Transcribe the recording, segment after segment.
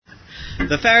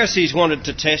The Pharisees wanted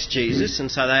to test Jesus,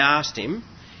 and so they asked him,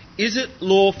 is it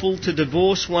lawful to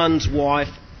divorce one's wife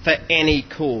for any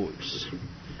cause?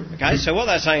 Okay, so what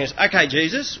they're saying is, okay,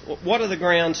 Jesus, what are the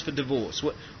grounds for divorce?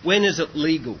 When is it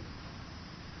legal?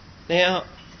 Now,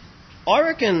 I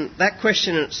reckon that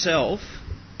question in itself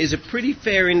is a pretty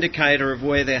fair indicator of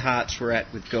where their hearts were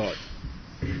at with God.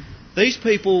 These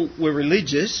people were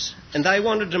religious, and they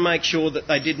wanted to make sure that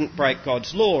they didn't break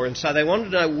God's law, and so they wanted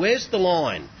to know, where's the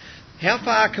line? How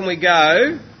far can we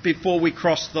go before we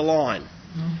cross the line?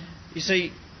 You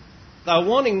see, they were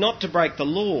wanting not to break the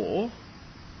law,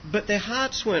 but their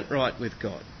hearts weren't right with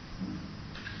God.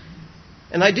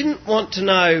 And they didn't want to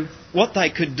know what they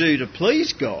could do to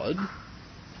please God.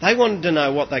 They wanted to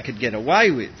know what they could get away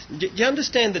with. Do you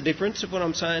understand the difference of what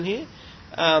I'm saying here?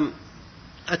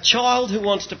 A child who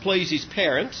wants to please his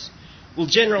parents will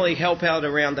generally help out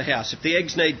around the house. If the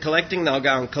eggs need collecting, they'll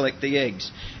go and collect the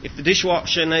eggs. If the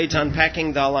dishwasher needs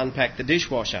unpacking, they'll unpack the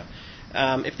dishwasher.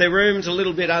 If their room's a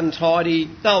little bit untidy,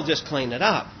 they'll just clean it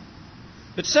up.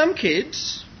 But some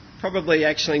kids, probably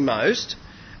actually most,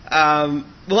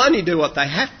 will only do what they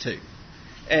have to.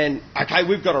 And, okay,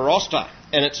 we've got a roster,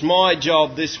 and it's my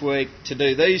job this week to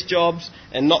do these jobs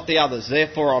and not the others.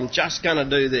 Therefore, I'm just going to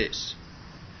do this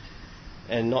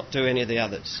and not do any of the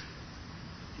others.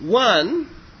 One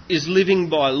is living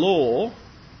by law.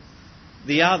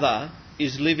 The other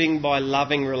is living by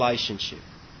loving relationship.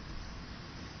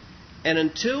 And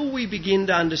until we begin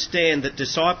to understand that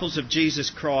disciples of Jesus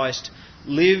Christ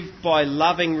live by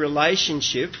loving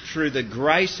relationship through the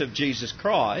grace of Jesus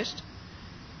Christ,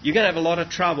 you're going to have a lot of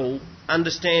trouble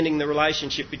understanding the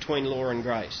relationship between law and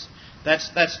grace.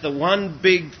 That's the one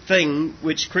big thing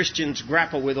which Christians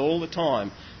grapple with all the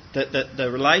time, the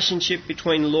relationship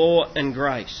between law and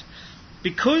grace.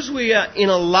 Because we are in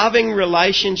a loving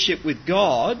relationship with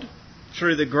God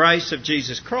through the grace of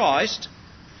Jesus Christ,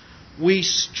 we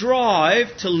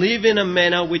strive to live in a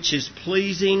manner which is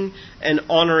pleasing and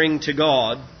honouring to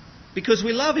God because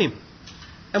we love Him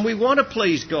and we want to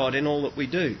please God in all that we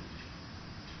do.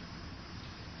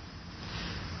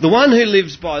 The one who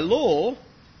lives by law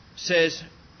says,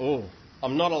 oh,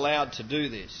 I'm not allowed to do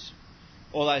this.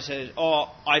 Or they say,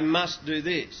 oh, I must do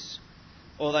this.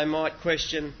 Or they might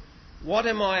question, what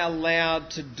am I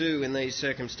allowed to do in these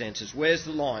circumstances? Where's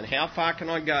the line? How far can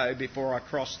I go before I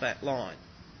cross that line?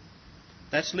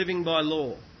 That's living by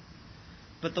law.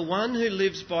 But the one who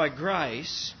lives by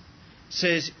grace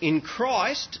says, in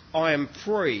Christ I am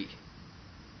free.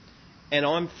 And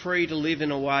I'm free to live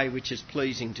in a way which is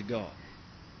pleasing to God.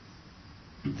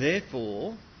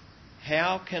 Therefore,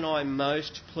 how can I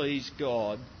most please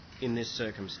God in this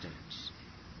circumstance?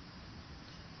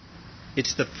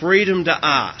 It's the freedom to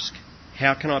ask,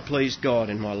 how can I please God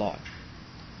in my life?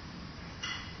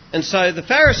 And so the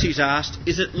Pharisees asked,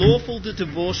 is it lawful to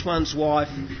divorce one's wife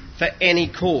for any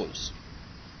cause?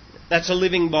 That's a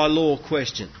living by law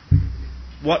question.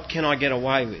 What can I get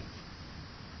away with?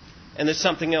 And there's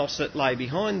something else that lay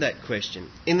behind that question.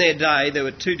 In their day, there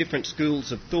were two different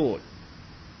schools of thought.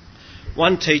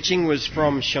 One teaching was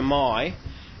from Shammai,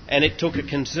 and it took a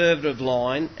conservative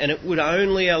line, and it would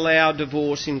only allow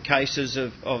divorce in cases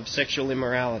of sexual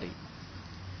immorality.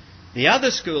 The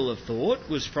other school of thought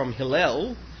was from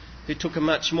Hillel, who took a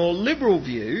much more liberal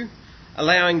view,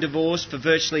 allowing divorce for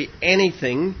virtually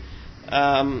anything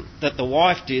that the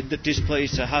wife did that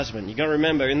displeased her husband. You've got to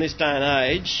remember, in this day and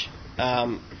age,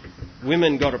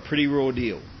 women got a pretty raw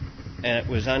deal, and it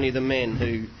was only the men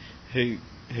who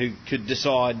could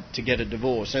decide to get a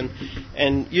divorce.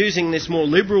 And using this more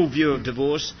liberal view of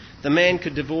divorce, the man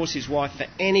could divorce his wife for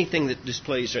anything that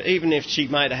displeased her, even if she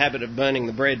made a habit of burning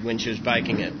the bread when she was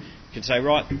baking it. You could say,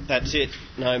 right, that's it,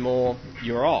 no more,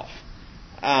 you're off.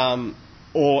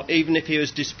 Or even if he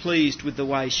was displeased with the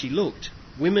way she looked.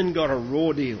 Women got a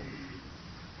raw deal.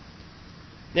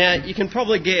 Now, you can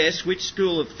probably guess which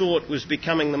school of thought was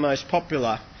becoming the most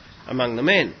popular among the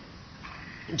men.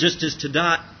 Just as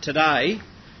today,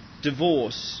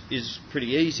 divorce is pretty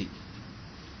easy.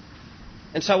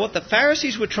 And so what the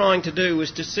Pharisees were trying to do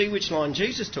was to see which line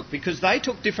Jesus took, because they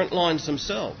took different lines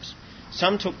themselves.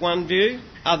 Some took one view,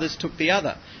 others took the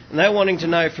other. And they were wanting to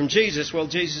know from Jesus, well,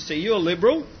 Jesus, are you a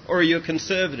liberal or are you a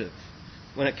conservative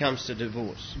when it comes to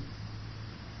divorce?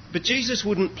 But Jesus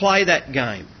wouldn't play that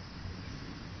game,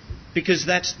 because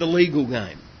that's the legal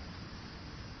game.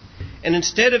 And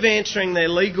instead of answering their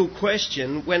legal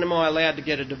question, when am I allowed to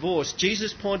get a divorce,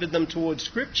 Jesus pointed them towards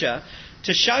Scripture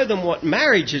to show them what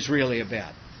marriage is really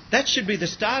about. That should be the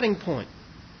starting point.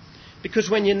 Because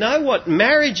when you know what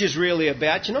marriage is really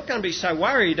about, you're not going to be so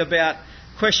worried about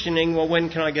questioning, well, when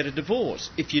can I get a divorce?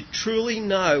 If you truly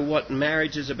know what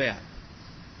marriage is about.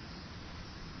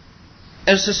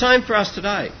 And it's the same for us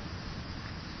today.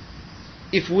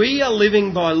 If we are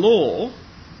living by law,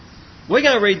 we're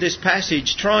going to read this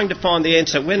passage trying to find the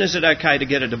answer. When is it okay to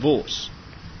get a divorce?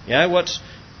 You know,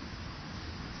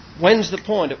 when's the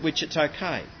point at which it's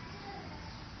okay?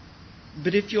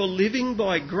 But if you're living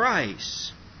by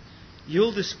grace,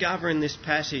 you'll discover in this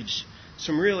passage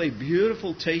some really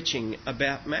beautiful teaching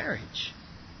about marriage.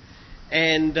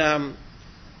 And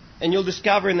you'll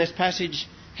discover in this passage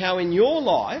how in your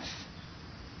life,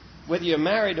 whether you're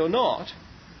married or not,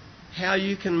 how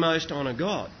you can most honour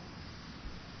God.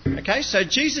 Okay, so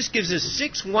Jesus gives us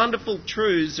 6 wonderful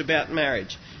truths about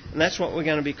marriage, and that's what we're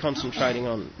going to be concentrating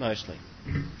on mostly.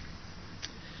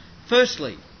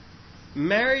 Firstly,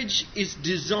 marriage is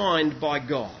designed by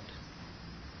God.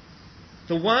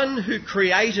 The one who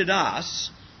created us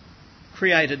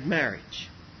created marriage.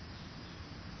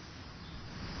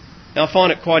 Now, I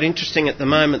find it quite interesting at the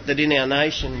moment that in our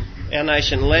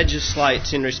nation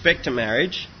legislates in respect to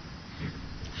marriage,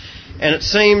 and it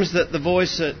seems that the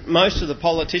voice that most of the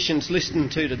politicians listen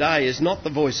to today is not the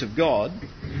voice of God,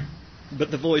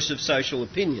 but the voice of social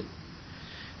opinion.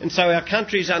 And so our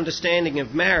country's understanding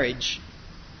of marriage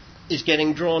is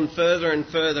getting drawn further and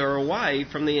further away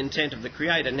from the intent of the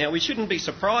Creator. Now, we shouldn't be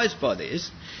surprised by this,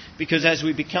 because as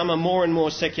we become a more and more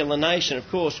secular nation, of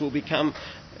course, we'll be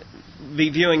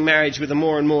viewing marriage with a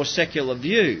more and more secular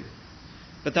view.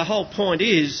 But the whole point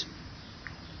is,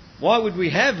 why would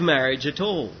we have marriage at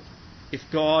all if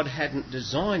God hadn't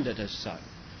designed it as so?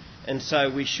 And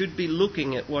so we should be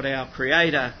looking at what our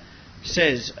Creator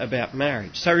says about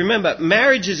marriage. So remember,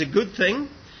 marriage is a good thing.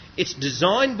 It's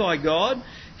designed by God.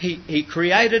 He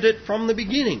created it from the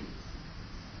beginning.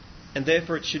 And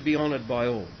therefore it should be honoured by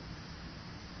all.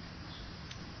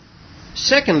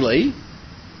 Secondly,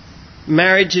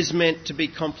 marriage is meant to be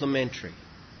complementary.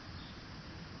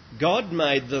 God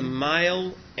made them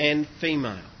male and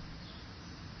female.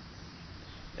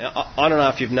 Now, I don't know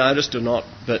if you've noticed or not,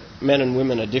 but men and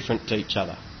women are different to each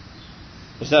other.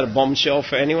 Is that a bombshell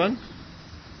for anyone?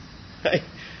 Hey,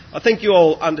 I think you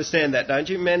all understand that, don't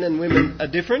you? Men and women are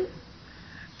different.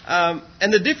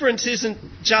 And the difference isn't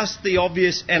just the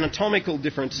obvious anatomical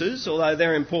differences, although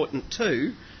they're important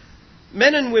too.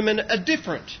 Men and women are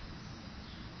different.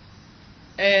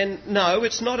 And no,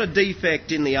 it's not a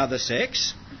defect in the other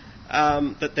sex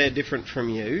that they're different from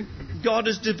you. God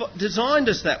has designed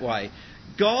us that way.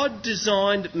 God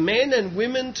designed men and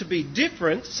women to be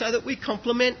different so that we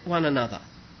complement one another.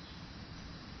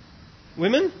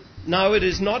 Women, no, it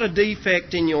is not a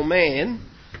defect in your man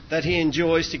that he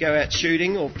enjoys to go out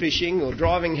shooting or fishing or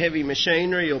driving heavy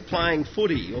machinery or playing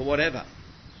footy or whatever.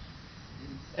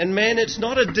 And men, it's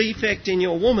not a defect in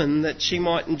your woman that she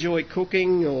might enjoy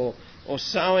cooking or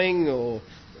sewing or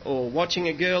watching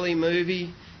a girly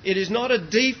movie. It is not a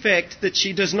defect that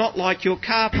she does not like your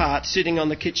car parts sitting on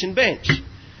the kitchen bench.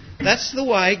 That's the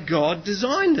way God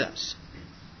designed us.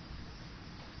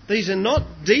 These are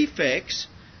not defects.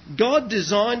 God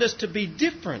designed us to be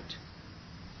different.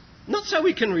 Not so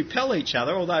we can repel each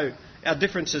other, although our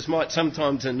differences might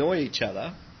sometimes annoy each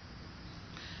other.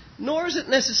 Nor is it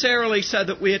necessarily so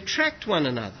that we attract one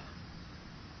another.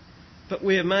 But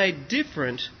we are made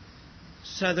different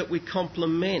so that we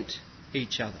complement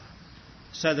each other.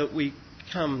 So that we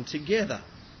come together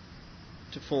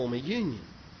to form a union.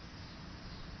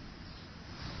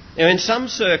 Now, in some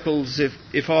circles,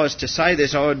 if I was to say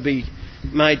this, I would be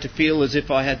made to feel as if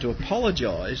I had to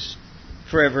apologise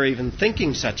for ever even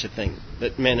thinking such a thing,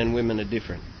 that men and women are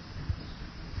different.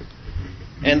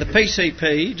 And the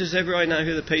PCP, does everybody know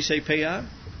who the PCP are?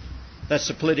 That's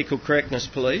the Political Correctness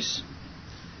Police.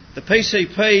 The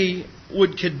PCP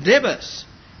would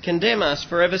condemn us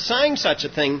for ever saying such a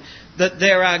thing, that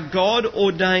there are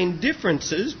God-ordained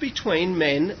differences between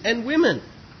men and women.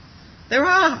 There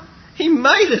are. He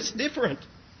made us different.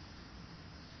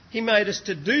 He made us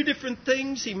to do different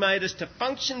things. He made us to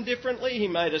function differently. He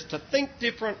made us to think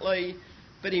differently.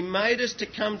 But he made us to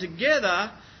come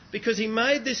together because he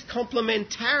made this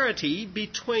complementarity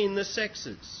between the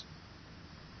sexes.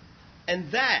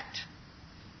 And that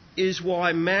is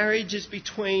why marriage is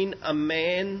between a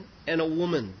man and a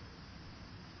woman.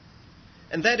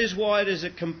 And that is why it is a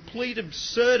complete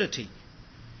absurdity,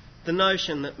 the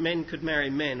notion that men could marry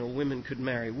men or women could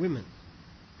marry women.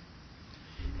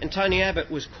 And Tony Abbott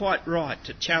was quite right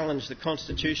to challenge the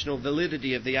constitutional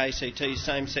validity of the ACT's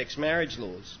same-sex marriage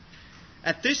laws.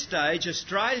 At this stage,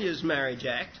 Australia's Marriage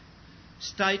Act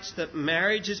states that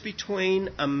marriage is between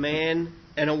a man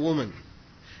and a woman.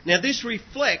 Now, this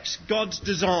reflects God's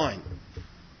design.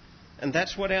 And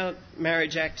that's what our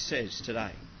Marriage Act says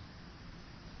today.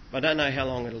 I don't know how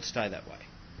long it'll stay that way.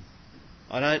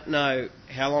 I don't know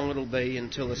how long it'll be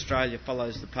until Australia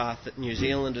follows the path that New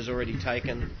Zealand has already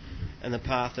taken and the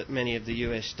path that many of the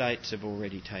US states have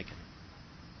already taken.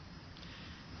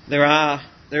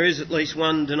 There is at least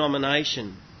one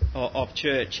denomination of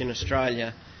church in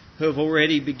Australia who have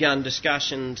already begun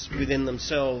discussions within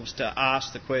themselves to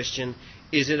ask the question,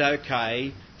 is it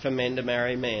okay for men to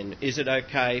marry men? Is it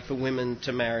okay for women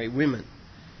to marry women?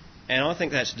 And I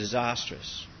think that's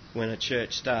disastrous when a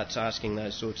church starts asking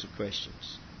those sorts of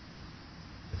questions.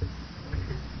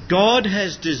 God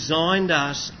has designed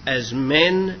us as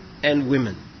men and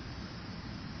women.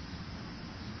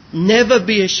 Never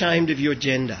be ashamed of your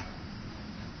gender.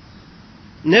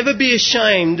 Never be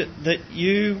ashamed that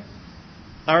you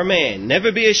are a man.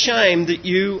 Never be ashamed that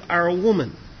you are a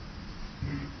woman.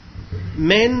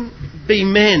 Men, be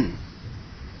men.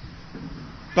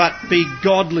 But be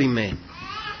godly men.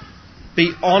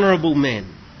 Be honourable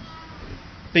men.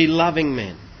 Be loving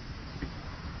men.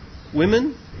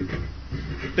 Women,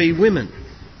 be women.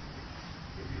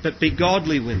 But be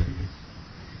godly women.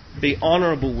 Be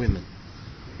honourable women.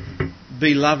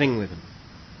 Be loving women.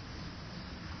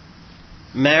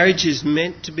 Marriage is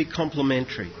meant to be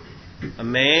complementary. A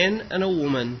man and a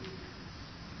woman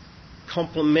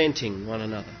complementing one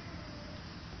another.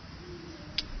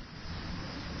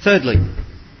 Thirdly,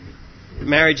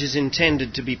 marriage is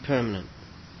intended to be permanent.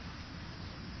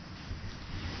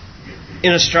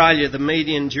 In Australia, the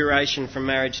median duration from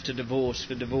marriage to divorce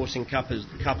for divorcing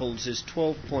couples is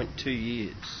 12.2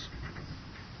 years.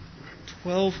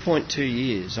 12.2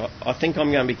 years. I think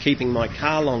I'm going to be keeping my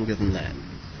car longer than that.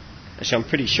 Actually, I'm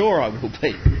pretty sure I will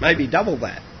be. Maybe double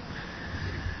that.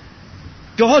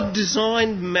 God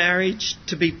designed marriage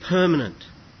to be permanent.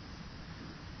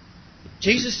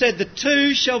 Jesus said, the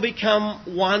two shall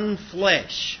become one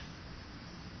flesh.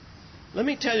 Let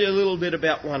me tell you a little bit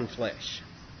about one flesh.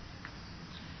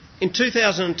 In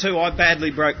 2002, I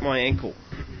badly broke my ankle.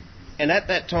 And at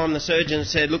that time, the surgeon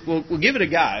said, look, we'll give it a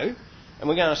go, and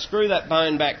we're going to screw that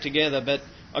bone back together, but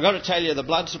I've got to tell you, the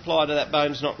blood supply to that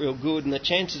bone's not real good, and the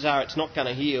chances are it's not going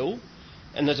to heal,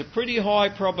 and there's a pretty high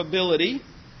probability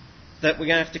that we're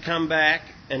going to have to come back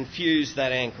and fuse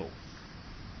that ankle.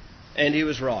 And he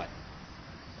was right.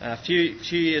 A few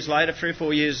years later, 3 or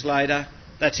 4 years later,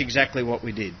 that's exactly what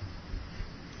we did.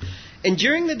 And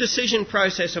during the decision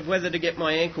process of whether to get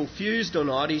my ankle fused or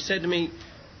not, he said to me,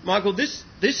 Michael, this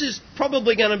is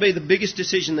probably going to be the biggest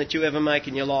decision that you ever make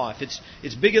in your life.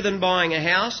 It's bigger than buying a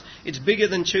house. It's bigger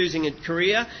than choosing a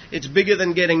career. It's bigger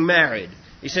than getting married.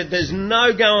 He said, there's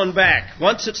no going back.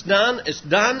 Once it's done, it's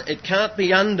done. It can't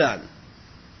be undone.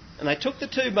 And they took the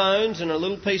two bones and a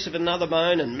little piece of another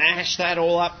bone and mashed that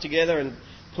all up together and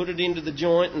put it into the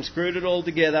joint and screwed it all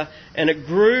together. And it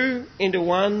grew into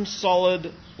one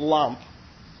solid lump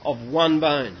of one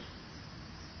bone.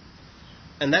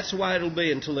 And that's the way it'll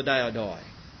be until the day I die.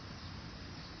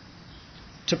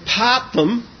 To part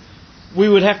them, we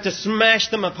would have to smash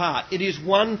them apart. It is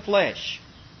one flesh.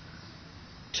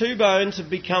 Two bones have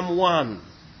become one.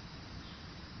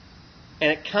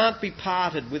 And it can't be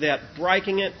parted without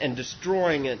breaking it and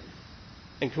destroying it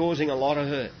and causing a lot of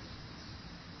hurt.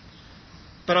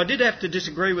 But I did have to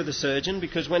disagree with the surgeon,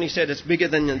 because when he said it's bigger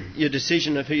than your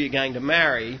decision of who you're going to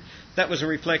marry, that was a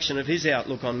reflection of his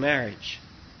outlook on marriage.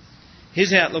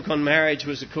 His outlook on marriage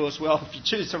was, of course, well, if you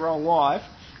choose the wrong wife,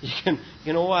 you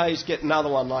can always get another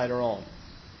one later on.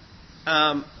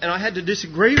 And I had to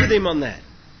disagree with him on that.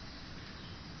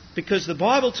 Because the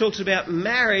Bible talks about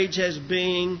marriage as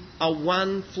being a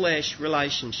one-flesh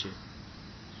relationship.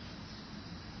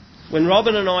 When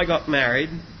Robin and I got married,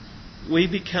 we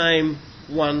became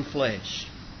one flesh.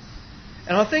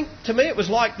 And I think, to me, it was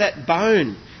like that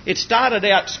bone. It started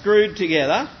out screwed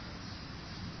together,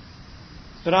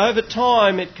 but over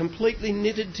time it completely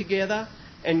knitted together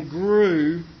and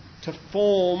grew to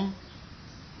form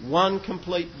one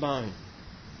complete bone.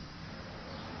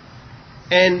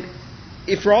 And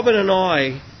if Robin and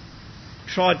I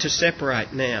tried to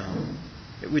separate now,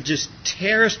 it would just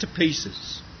tear us to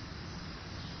pieces.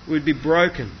 We'd be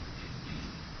broken.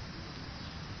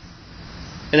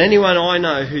 And anyone I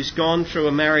know who's gone through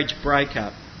a marriage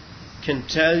breakup can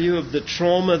tell you of the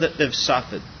trauma that they've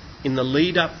suffered in the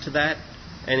lead up to that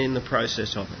and in the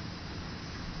process of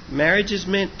it. Marriage is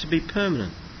meant to be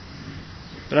permanent.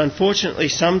 But unfortunately,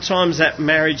 sometimes that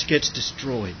marriage gets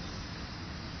destroyed.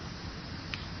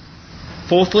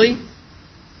 Fourthly,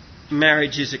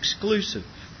 marriage is exclusive.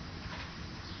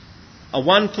 A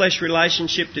one-flesh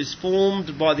relationship is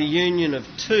formed by the union of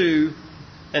two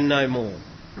and no more.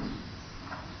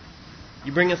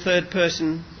 You bring a third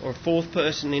person or a fourth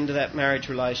person into that marriage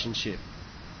relationship,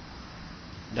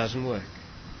 it doesn't work.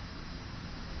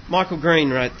 Michael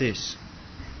Green wrote this: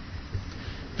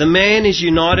 "The man is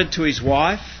united to his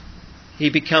wife, he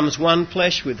becomes one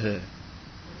flesh with her.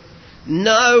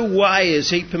 No way is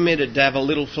he permitted to have a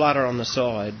little flutter on the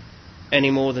side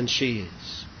any more than she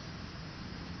is.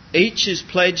 Each is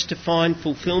pledged to find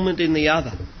fulfilment in the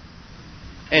other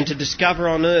and to discover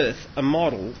on earth a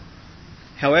model,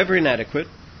 however inadequate,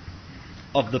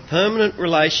 of the permanent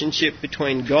relationship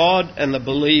between God and the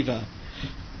believer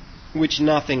which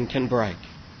nothing can break.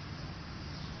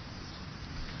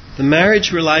 The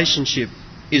marriage relationship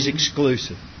is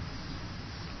exclusive.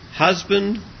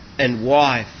 Husband and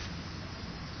wife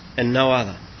and no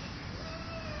other."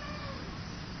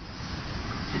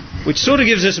 Which sort of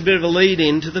gives us a bit of a lead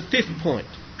in to the fifth point.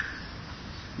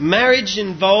 Marriage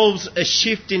involves a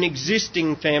shift in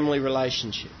existing family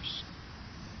relationships.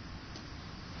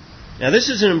 Now, this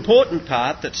is an important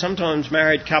part that sometimes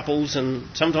married couples and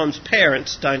sometimes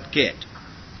parents don't get.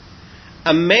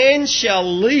 A man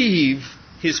shall leave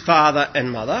his father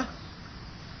and mother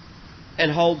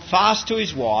and hold fast to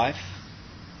his wife,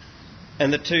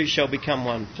 and the two shall become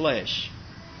one flesh.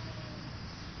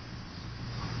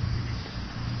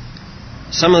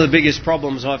 Some of the biggest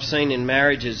problems I've seen in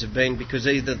marriages have been because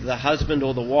either the husband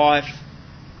or the wife,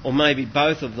 or maybe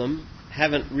both of them,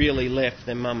 haven't really left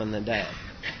their mum and their dad.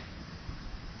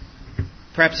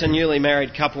 Perhaps a newly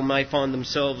married couple may find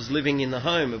themselves living in the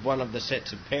home of one of the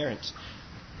sets of parents.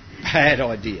 Bad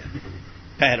idea.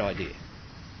 Bad idea.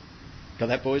 Got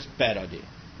that, boys? Bad idea.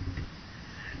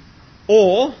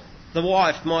 Or the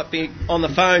wife might be on the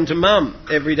phone to mum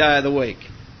every day of the week.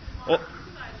 Or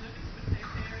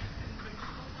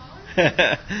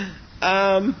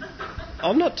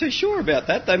I'm not too sure about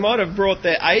that. They might have brought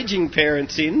their ageing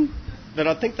parents in, but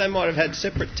I think they might have had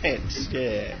separate tents.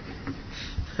 Yeah.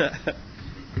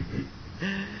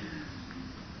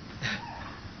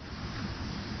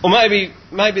 Or maybe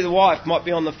the wife might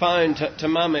be on the phone to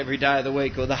mum every day of the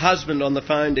week, or the husband on the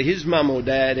phone to his mum or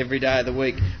dad every day of the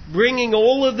week, bringing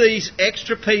all of these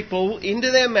extra people into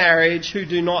their marriage who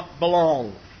do not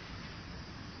belong.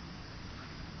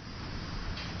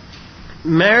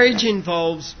 Marriage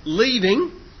involves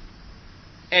leaving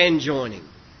and joining.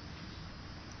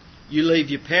 You leave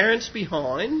your parents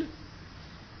behind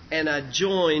and are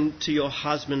joined to your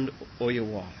husband or your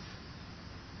wife.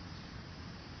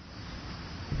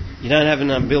 You don't have an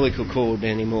umbilical cord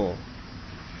anymore.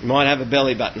 You might have a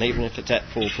belly button, even if it's at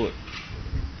 4 foot.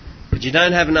 But you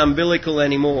don't have an umbilical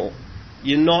anymore.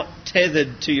 You're not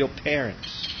tethered to your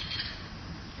parents.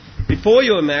 Before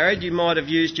you were married, you might have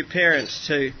used your parents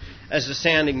as a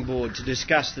sounding board to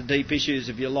discuss the deep issues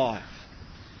of your life.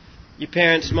 Your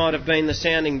parents might have been the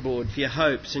sounding board for your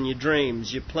hopes and your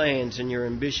dreams, your plans and your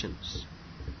ambitions.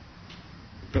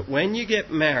 But when you get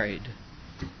married,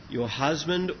 your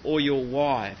husband or your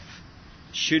wife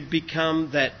should become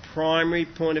that primary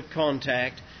point of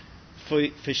contact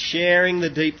for sharing the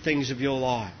deep things of your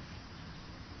life.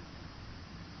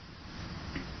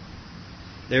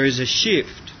 There is a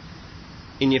shift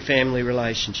in your family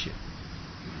relationship.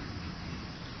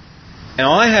 And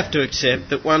I have to accept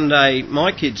that one day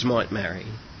my kids might marry.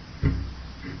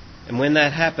 And when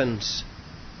that happens,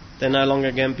 they're no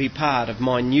longer going to be part of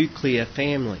my nuclear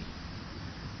family.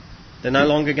 They're no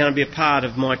longer going to be a part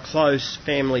of my close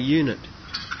family unit.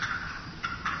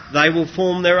 They will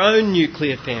form their own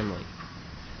nuclear family.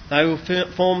 They will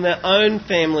form their own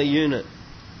family unit.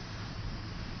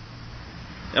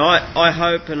 Now, I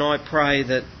hope and I pray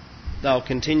that they'll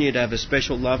continue to have a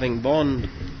special loving bond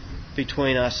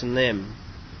between us and them.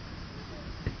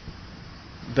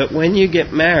 But when you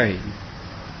get married,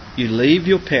 you leave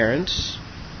your parents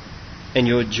and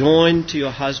you're joined to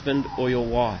your husband or your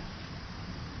wife.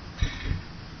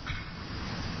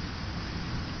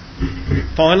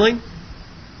 Finally,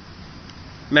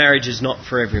 marriage is not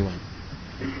for everyone.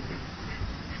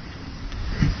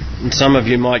 And some of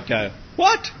you might go,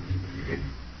 "What?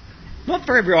 Not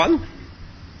for everyone?"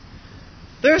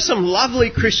 There are some lovely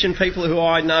Christian people who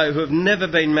I know who have never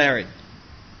been married.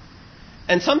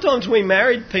 And sometimes we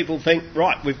married people think,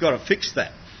 right, we've got to fix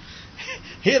that.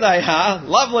 Here they are,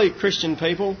 lovely Christian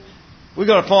people. We've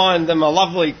got to find them a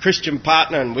lovely Christian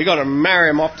partner and we've got to marry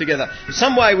them off together.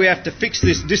 Some way we have to fix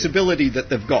this disability that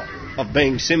they've got of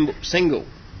being single.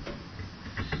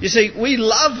 You see, we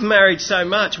love marriage so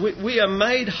much. We are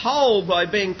made whole by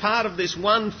being part of this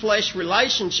one flesh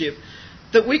relationship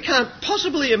that we can't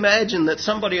possibly imagine that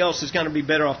somebody else is going to be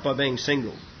better off by being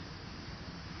single.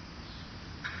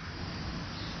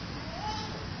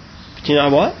 But you know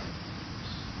what?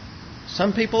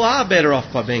 Some people are better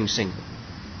off by being single.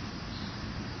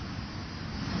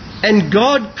 And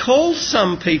God calls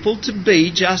some people to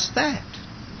be just that.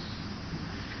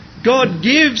 God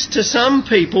gives to some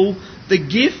people the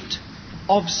gift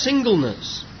of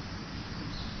singleness.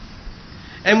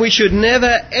 And we should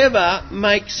never ever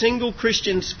make single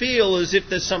Christians feel as if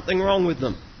there's something wrong with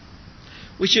them.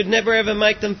 We should never ever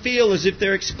make them feel as if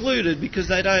they're excluded because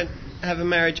they don't have a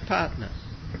marriage partner.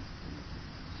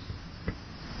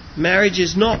 Marriage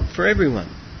is not for everyone.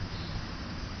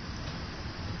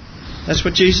 That's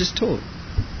what Jesus taught.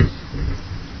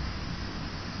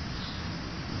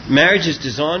 Marriage is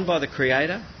designed by the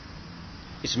Creator.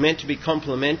 It's meant to be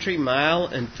complementary, male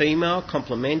and female,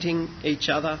 complementing each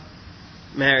other.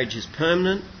 Marriage is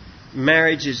permanent.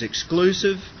 Marriage is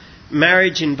exclusive.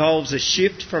 Marriage involves a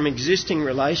shift from existing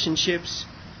relationships.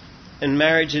 And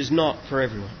marriage is not for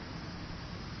everyone.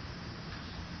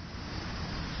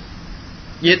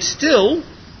 Yet still,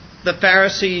 the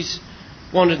Pharisees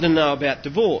wanted to know about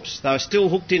divorce. They were still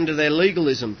hooked into their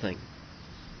legalism thing.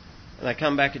 And they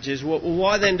come back and says, well,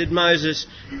 why then did Moses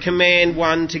command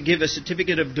one to give a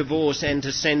certificate of divorce and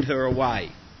to send her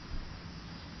away?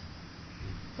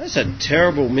 That's a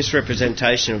terrible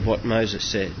misrepresentation of what Moses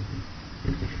said.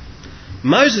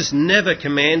 Moses never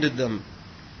commanded them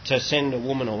to send a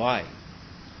woman away.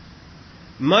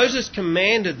 Moses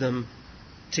commanded them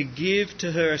to give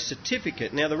to her a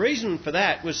certificate. Now the reason for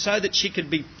that was so that she could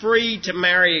be free to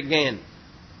marry again.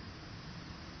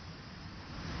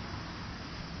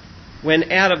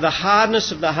 When out of the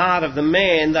hardness of the heart of the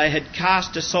man they had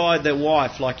cast aside their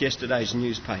wife, like yesterday's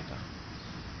newspaper.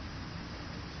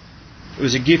 It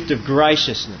was a gift of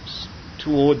graciousness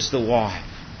towards the wife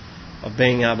of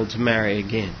being able to marry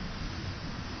again.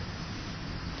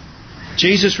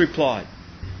 Jesus replied,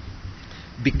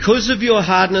 because of your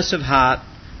hardness of heart,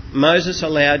 Moses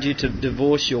allowed you to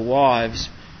divorce your wives,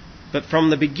 but from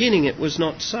the beginning it was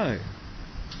not so.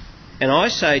 And I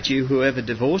say to you, whoever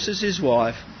divorces his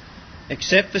wife,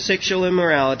 except for sexual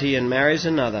immorality, and marries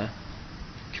another,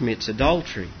 commits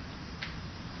adultery.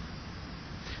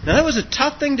 Now that was a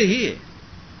tough thing to hear.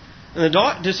 And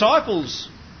the disciples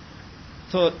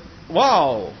thought,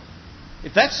 wow,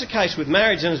 if that's the case with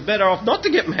marriage, then it's better off not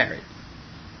to get married.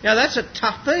 Now that's a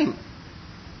tough thing.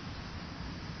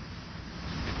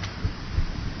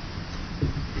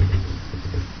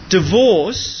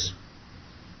 Divorce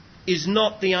is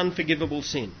not the unforgivable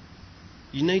sin.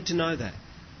 You need to know that.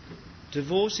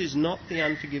 Divorce is not the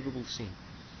unforgivable sin.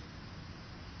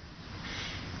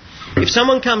 If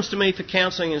someone comes to me for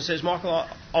counselling and says, Michael,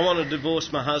 I want to divorce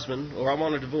my husband or I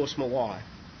want to divorce my wife,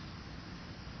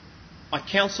 I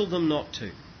counsel them not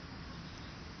to.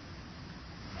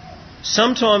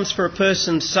 Sometimes for a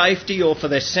person's safety or for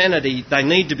their sanity, they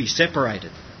need to be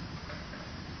separated.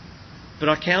 But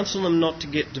I counsel them not to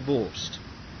get divorced.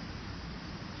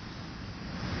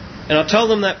 And I tell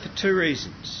them that for two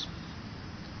reasons.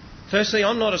 Firstly,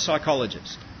 I'm not a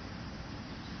psychologist.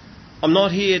 I'm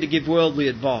not here to give worldly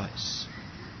advice.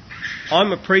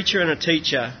 I'm a preacher and a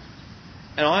teacher,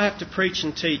 and I have to preach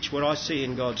and teach what I see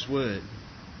in God's Word.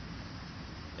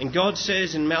 And God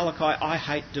says in Malachi, I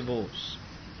hate divorce.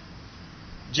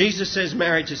 Jesus says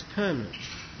marriage is permanent.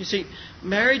 You see,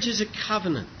 marriage is a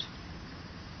covenant,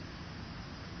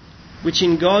 which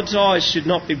in God's eyes should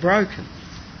not be broken.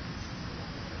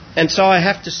 And so I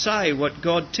have to say what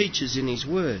God teaches in His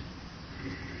Word.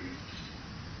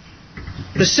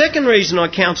 The second reason I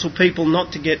counsel people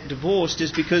not to get divorced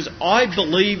is because I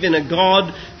believe in a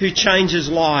God who changes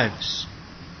lives.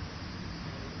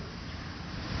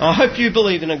 I hope you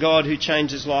believe in a God who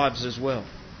changes lives as well.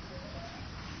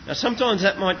 Now sometimes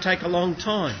that might take a long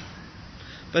time.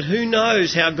 But who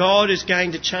knows how God is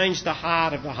going to change the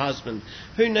heart of the husband?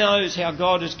 Who knows how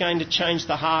God is going to change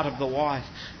the heart of the wife?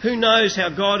 Who knows how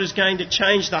God is going to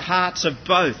change the hearts of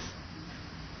both?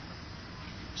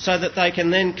 So that they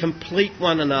can then complete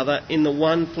one another in the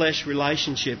one flesh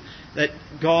relationship that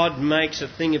God makes a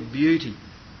thing of beauty.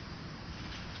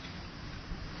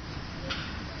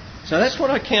 So that's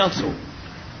what I counsel.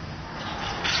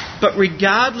 But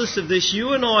regardless of this,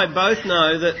 you and I both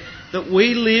know that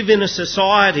we live in a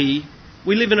society,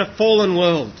 we live in a fallen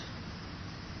world.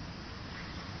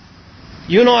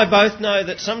 You and I both know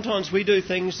that sometimes we do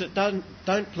things that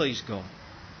don't please God.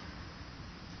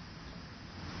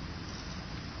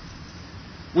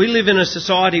 We live in a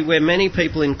society where many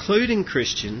people, including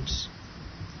Christians,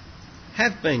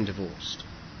 have been divorced.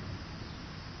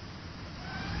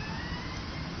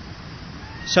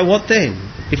 So what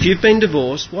then? If you've been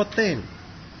divorced, what then?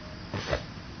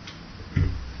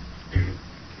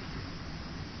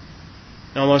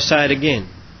 Now I want to say it again.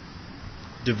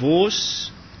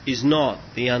 Divorce is not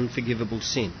the unforgivable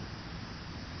sin.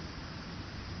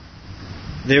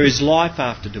 There is life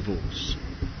after divorce.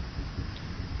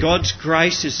 God's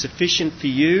grace is sufficient for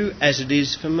you as it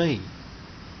is for me.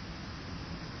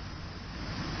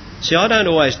 See, I don't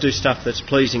always do stuff that's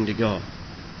pleasing to God.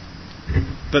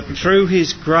 But through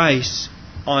His grace,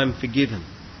 I'm forgiven.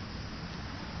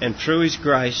 And through His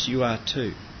grace, you are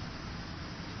too.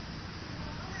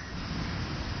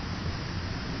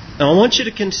 Now, I want you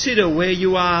to consider where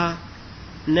you are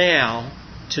now,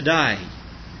 today.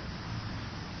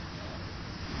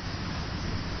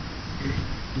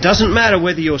 It doesn't matter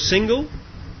whether you're single,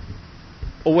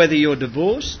 or whether you're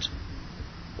divorced,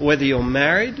 or whether you're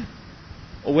married,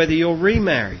 or whether you're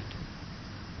remarried.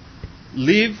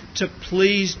 Live to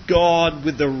please God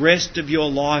with the rest of your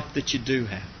life that you do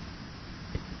have.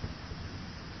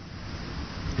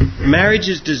 Marriage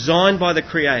is designed by the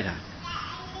Creator.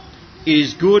 It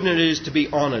is good and it is to be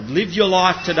honoured. Live your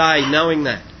life today knowing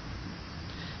that.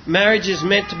 Marriage is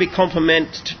meant to be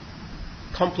complementary,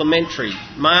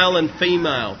 male and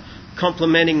female,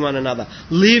 complementing one another.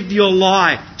 Live your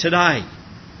life today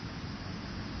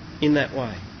in that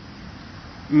way.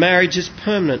 Marriage is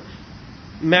permanent.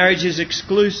 Marriage is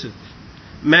exclusive.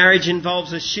 Marriage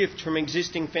involves a shift from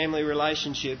existing family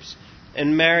relationships,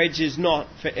 and marriage is not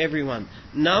for everyone.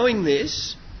 Knowing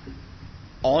this,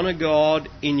 honour God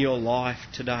in your life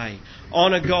today.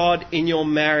 Honour God in your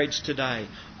marriage today.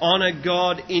 Honour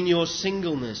God in your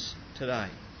singleness today.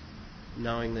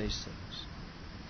 Knowing these things.